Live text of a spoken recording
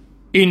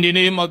In the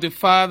name of the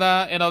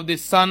Father, and of the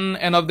Son,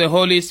 and of the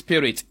Holy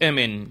Spirit.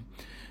 Amen.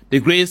 The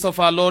grace of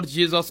our Lord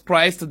Jesus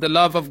Christ, the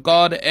love of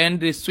God, and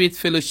the sweet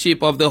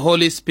fellowship of the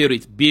Holy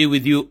Spirit be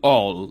with you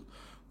all.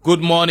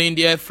 Good morning,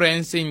 dear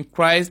friends in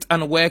Christ,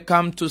 and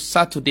welcome to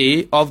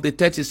Saturday of the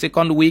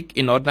 32nd week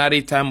in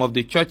ordinary time of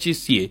the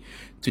church's year.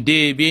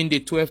 Today being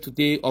the 12th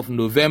day of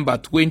November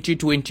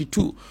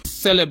 2022,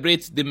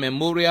 celebrates the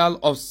memorial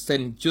of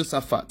Saint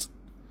Josaphat,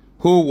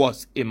 who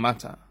was a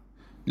martyr.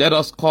 Let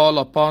us call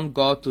upon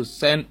God to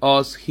send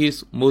us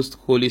His most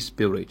Holy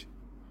Spirit.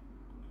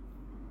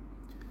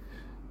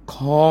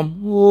 Come,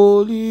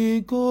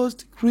 Holy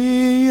Ghost,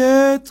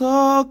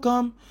 Creator,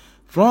 come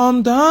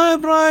from thy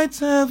bright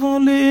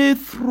heavenly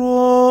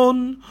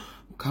throne.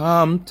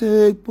 Come,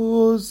 take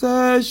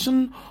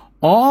possession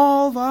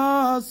of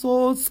our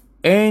souls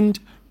and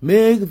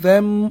make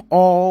them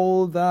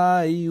all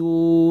thy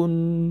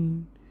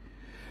own.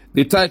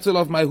 The title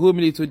of my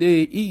homily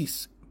today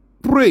is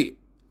Pray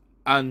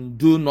and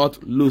do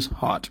not lose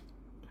heart.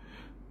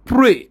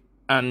 Pray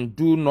and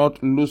do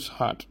not lose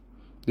heart.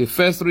 The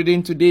first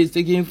reading today is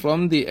taken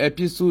from the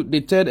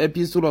third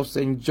epistle of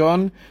St.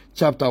 John,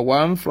 chapter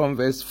 1, from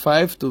verse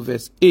 5 to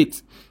verse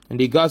 8.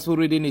 And the gospel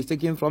reading is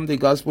taken from the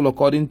gospel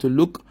according to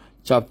Luke,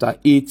 chapter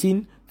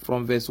 18,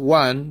 from verse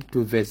 1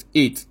 to verse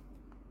 8.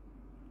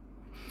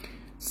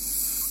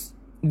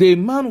 The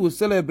man we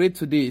celebrate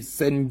today,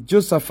 Saint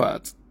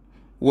Josaphat,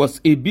 was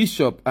a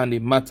bishop and a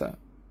martyr.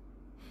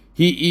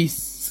 He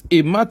is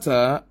a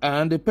martyr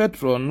and a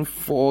patron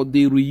for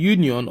the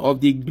reunion of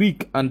the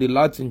Greek and the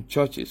Latin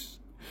churches.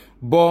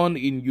 Born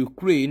in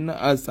Ukraine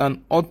as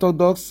an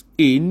Orthodox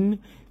in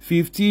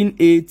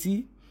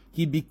 1580,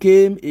 he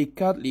became a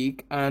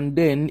Catholic and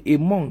then a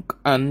monk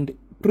and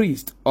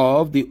priest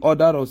of the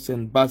Order of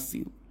St.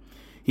 Basil.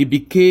 He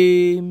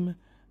became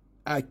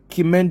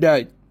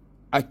Archimandrite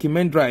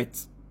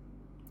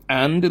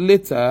and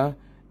later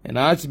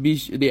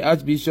the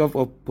Archbishop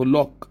of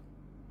Polotsk.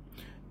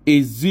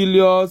 A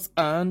zealous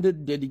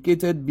and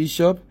dedicated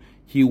bishop,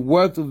 he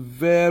worked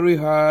very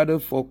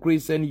hard for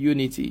Christian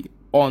unity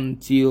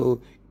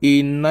until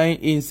in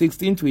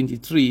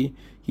 1623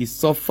 he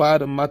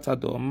suffered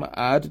martyrdom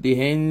at the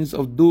hands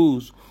of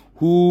those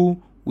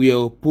who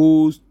were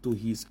opposed to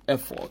his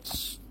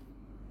efforts.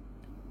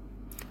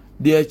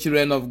 Dear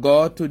children of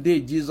God,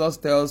 today Jesus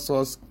tells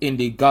us in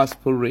the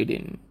gospel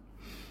reading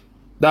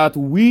that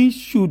we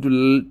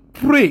should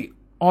pray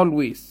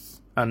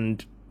always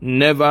and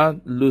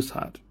never lose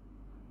heart.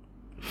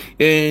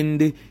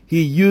 And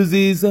he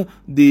uses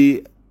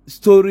the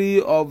story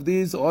of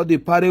this, or the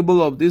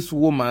parable of this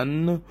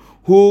woman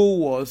who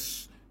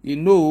was,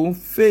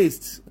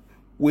 faced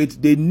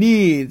with the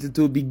need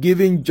to be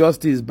given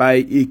justice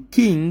by a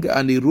king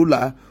and a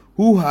ruler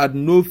who had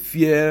no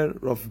fear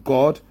of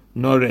God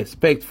nor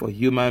respect for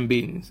human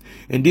beings.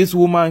 And this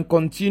woman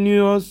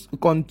continuously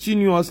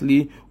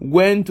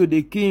went to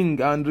the king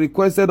and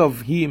requested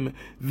of him,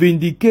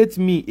 vindicate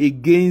me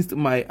against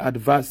my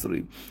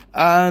adversary.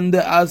 And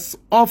as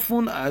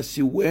often as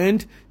she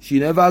went, she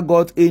never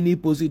got any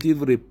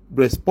positive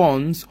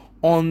response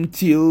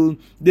until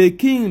the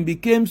king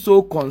became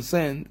so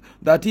concerned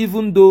that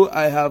even though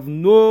I have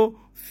no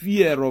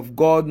fear of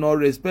God nor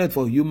respect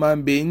for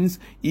human beings,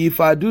 if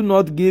I do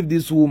not give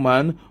this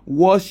woman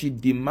what she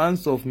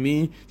demands of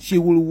me, she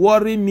will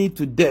worry me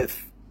to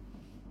death.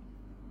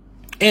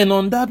 And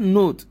on that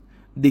note,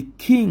 the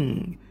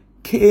king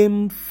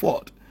came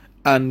forth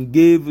and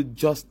gave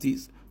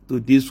justice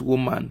to this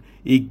woman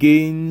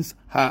against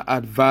her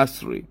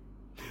adversary.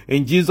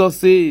 And Jesus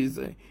says,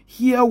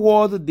 hear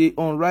what the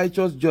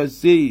unrighteous judge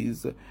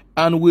says,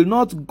 and will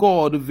not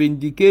God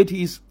vindicate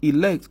his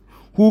elect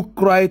who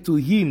cry to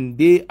him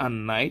day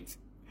and night?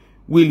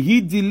 Will he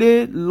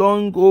delay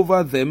long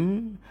over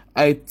them?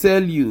 I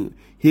tell you,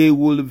 he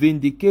will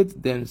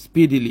vindicate them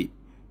speedily.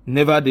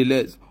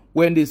 Nevertheless,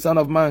 when the Son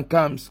of Man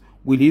comes,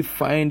 will he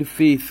find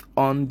faith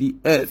on the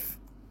earth?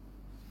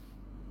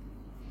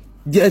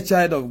 Dear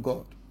child of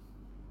God,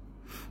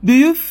 do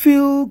you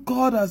feel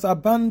God has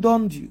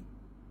abandoned you?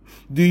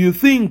 Do you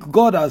think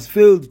God has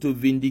failed to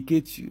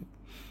vindicate you?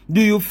 Do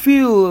you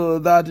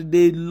feel that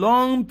the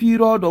long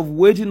period of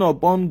waiting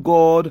upon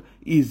God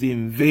is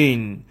in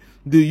vain?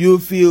 Do you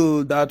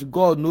feel that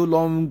God no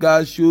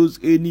longer shows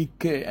any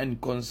care and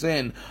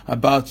concern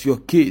about your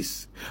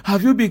case?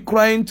 Have you been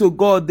crying to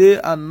God day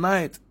and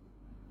night,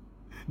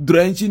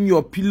 drenching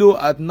your pillow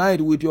at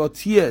night with your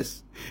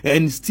tears,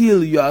 and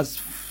still you have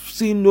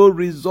seen no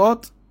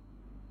result?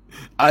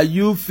 Are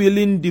you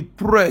feeling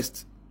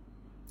depressed?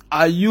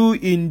 Are you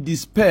in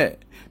despair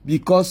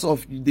because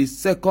of the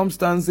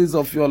circumstances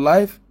of your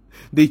life,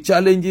 the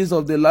challenges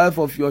of the life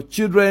of your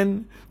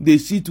children, the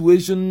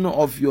situation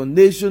of your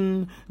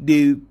nation,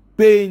 the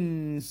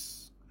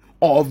pains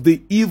of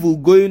the evil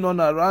going on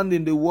around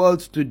in the world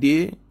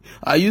today?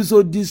 Are you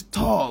so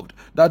disturbed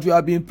that you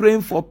have been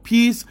praying for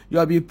peace, you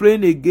have been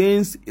praying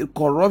against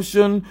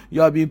corruption,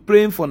 you have been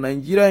praying for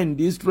Nigeria in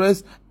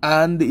distress,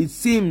 and it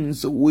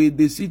seems with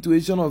the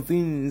situation of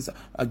things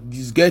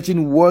is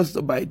getting worse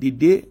by the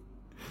day?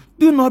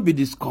 Do not be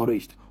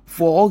discouraged,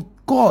 for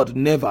God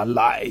never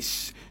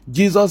lies.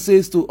 Jesus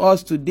says to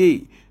us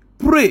today,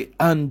 pray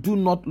and do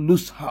not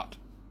lose heart.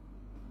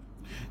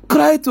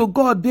 Cry to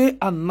God day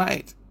and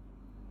night.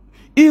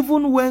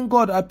 Even when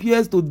God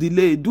appears to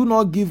delay, do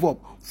not give up,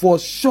 for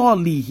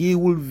surely he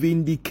will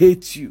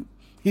vindicate you.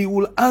 He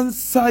will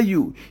answer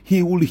you.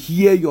 He will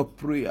hear your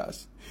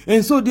prayers.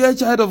 And so, dear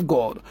child of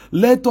God,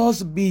 let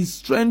us be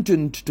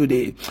strengthened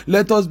today.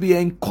 Let us be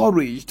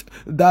encouraged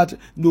that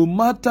no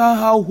matter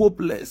how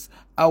hopeless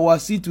our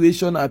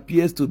situation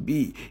appears to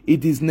be,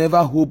 it is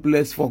never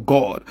hopeless for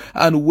God.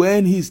 And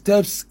when he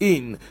steps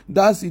in,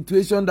 that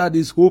situation that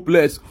is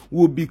hopeless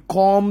will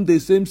become the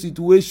same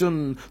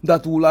situation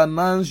that will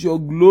announce your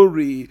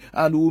glory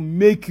and will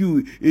make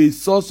you a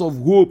source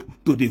of hope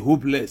to the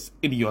hopeless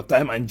in your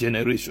time and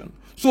generation.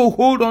 So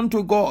hold on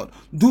to God.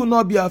 Do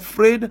not be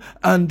afraid,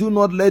 and do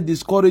not let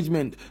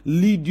discouragement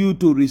lead you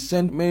to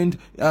resentment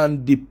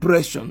and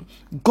depression.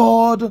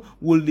 God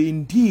will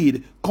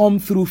indeed come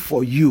through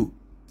for you.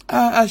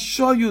 I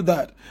assure you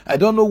that. I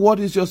don't know what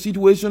is your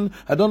situation.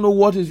 I don't know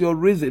what is your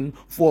reason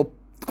for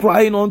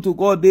crying unto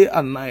God day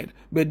and night.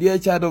 But dear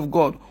child of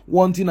God,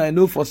 one thing I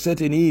know for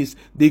certain is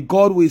the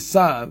God we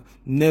serve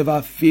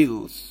never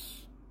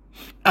fails.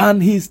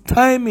 And his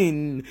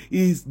timing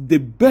is the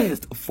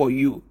best for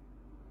you.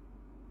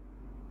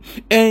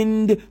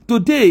 And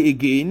today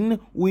again,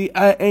 we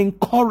are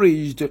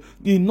encouraged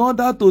in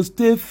order to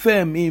stay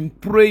firm in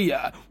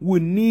prayer. We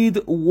need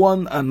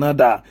one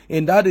another.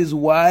 And that is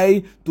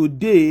why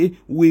today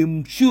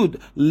we should,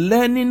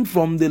 learning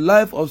from the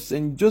life of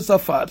Saint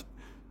Josaphat,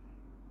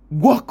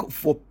 work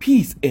for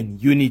peace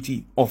and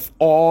unity of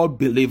all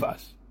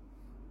believers.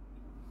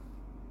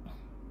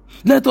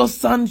 Let us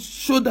stand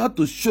shoulder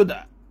to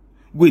shoulder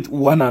with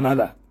one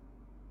another.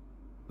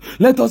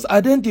 Let us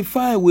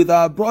identify with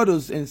our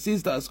brothers and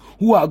sisters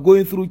who are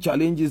going through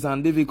challenges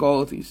and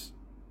difficulties,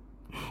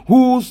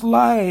 whose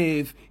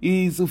life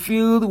is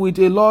filled with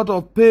a lot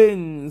of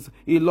pains,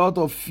 a lot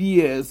of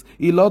fears,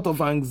 a lot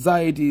of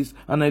anxieties,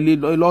 and a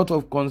lot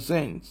of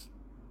concerns.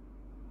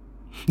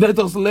 Let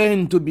us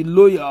learn to be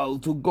loyal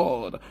to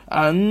God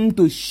and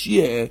to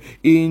share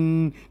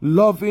in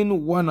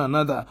loving one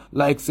another,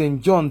 like St.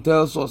 John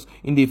tells us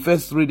in the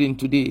first reading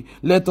today.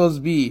 Let us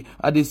be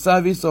at the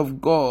service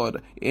of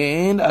God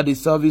and at the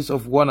service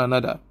of one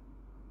another.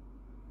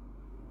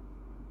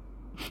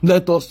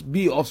 Let us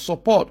be of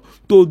support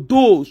to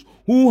those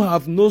who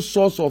have no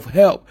source of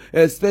help,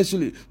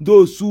 especially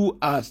those who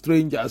are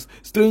strangers.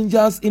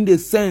 Strangers in the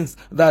sense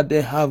that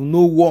they have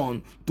no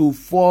one to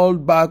fall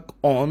back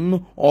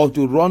on or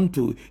to run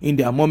to in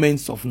their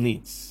moments of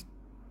needs.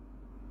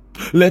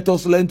 Let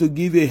us learn to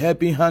give a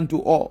helping hand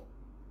to all.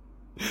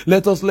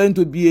 Let us learn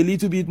to be a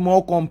little bit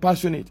more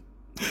compassionate.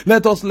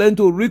 Let us learn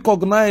to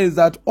recognize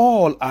that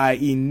all are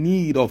in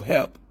need of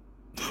help,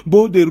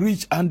 both the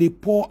rich and the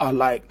poor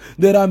alike.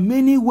 There are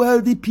many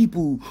wealthy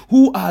people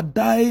who are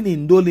dying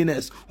in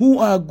loneliness, who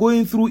are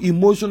going through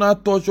emotional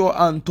torture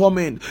and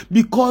torment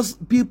because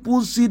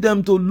people see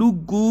them to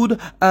look good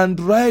and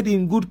ride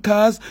in good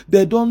cars.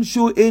 They don't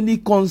show any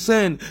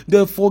concern.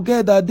 They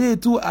forget that they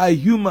too are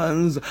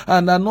humans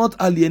and are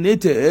not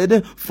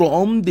alienated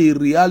from the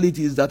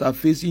realities that are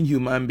facing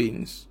human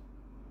beings.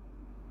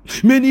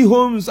 Many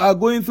homes are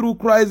going through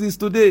crisis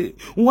today.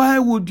 Why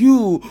would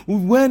you,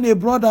 when a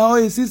brother or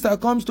a sister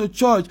comes to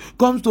church,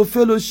 comes to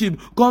fellowship,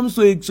 comes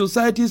to a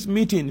society's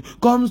meeting,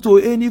 comes to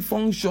any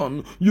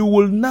function, you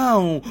will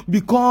now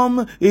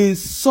become a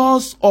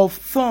source of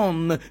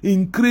fun,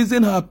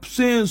 increasing her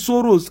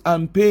sorrows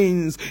and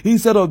pains,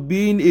 instead of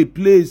being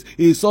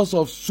a source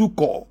of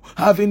succor,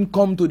 having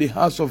come to the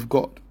house of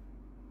God?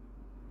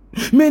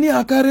 Many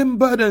are carrying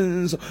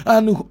burdens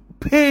and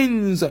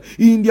pains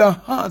in their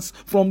hearts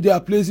from their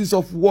places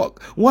of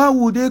work. Why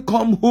would they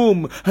come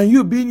home and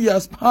you being their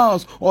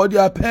spouse or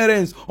their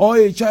parents or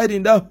a child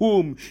in that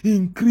home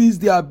increase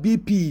their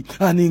BP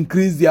and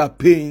increase their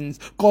pains,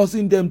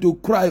 causing them to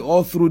cry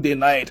all through the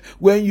night,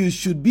 when you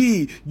should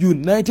be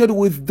united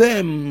with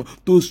them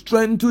to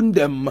strengthen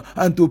them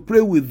and to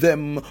pray with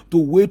them, to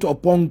wait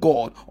upon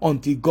God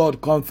until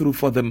God comes through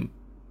for them?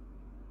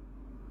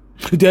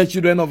 Dear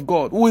children of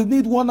God, we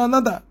need one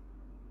another.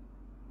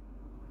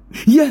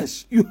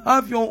 Yes, you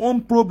have your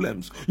own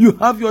problems. You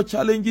have your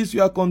challenges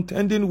you are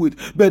contending with.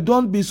 But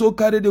don't be so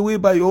carried away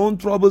by your own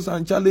troubles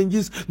and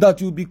challenges that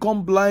you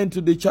become blind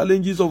to the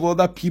challenges of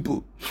other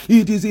people.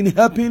 It is in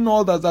helping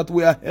others that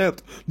we are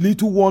helped.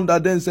 Little wonder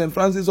then St.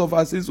 Francis of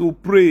Assisi will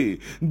pray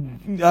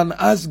and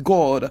ask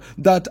God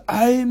that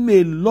I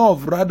may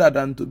love rather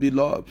than to be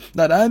loved,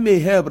 that I may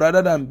help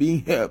rather than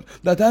being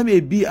helped, that I may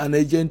be an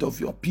agent of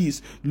your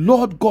peace.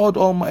 Lord God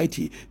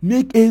Almighty,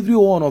 make every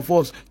one of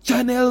us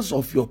channels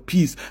of your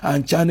peace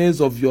and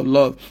channels of your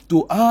love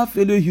to our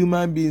fellow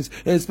human beings,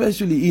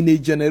 especially in a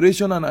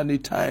generation and at a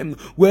time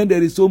when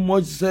there is so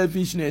much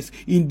selfishness,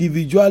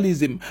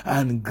 individualism,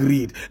 and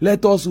greed.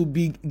 Let us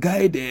be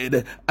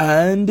guided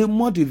and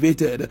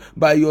motivated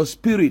by your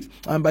Spirit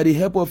and by the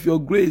help of your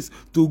grace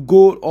to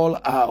go all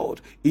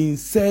out in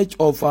search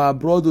of our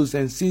brothers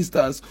and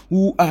sisters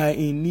who are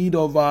in need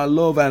of our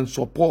love and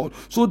support,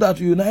 so that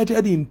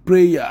united in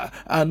prayer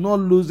and not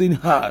losing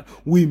heart,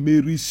 we may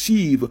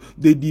receive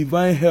the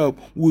divine help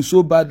we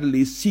so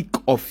badly seek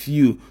of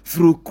you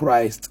through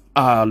Christ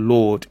our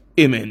Lord.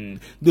 Amen.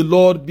 The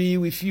Lord be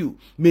with you.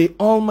 May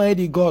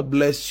Almighty God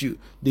bless you,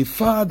 the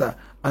Father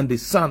and the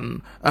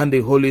Son and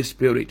the Holy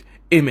Spirit.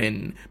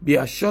 Amen. Be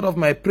assured of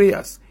my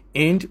prayers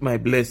and my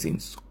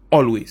blessings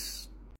always.